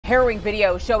Harrowing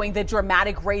video showing the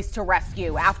dramatic race to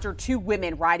rescue after two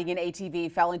women riding an ATV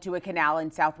fell into a canal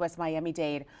in southwest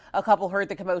Miami-Dade. A couple heard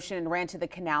the commotion and ran to the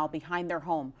canal behind their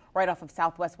home, right off of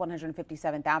Southwest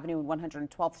 157th Avenue and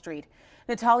 112th Street.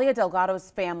 Natalia Delgado's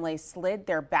family slid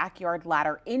their backyard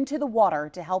ladder into the water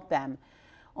to help them.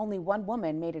 Only one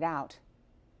woman made it out.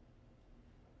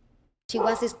 She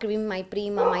was screaming, "My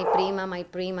prima, my prima, my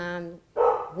prima."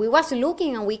 We was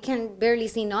looking and we can barely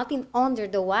see nothing under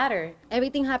the water.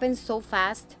 Everything happened so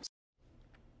fast.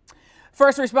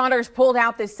 First responders pulled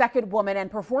out the second woman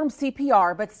and performed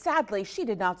CPR, but sadly she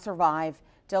did not survive.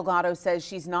 Delgado says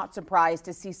she's not surprised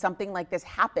to see something like this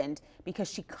happen because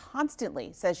she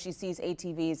constantly says she sees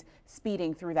ATVs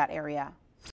speeding through that area.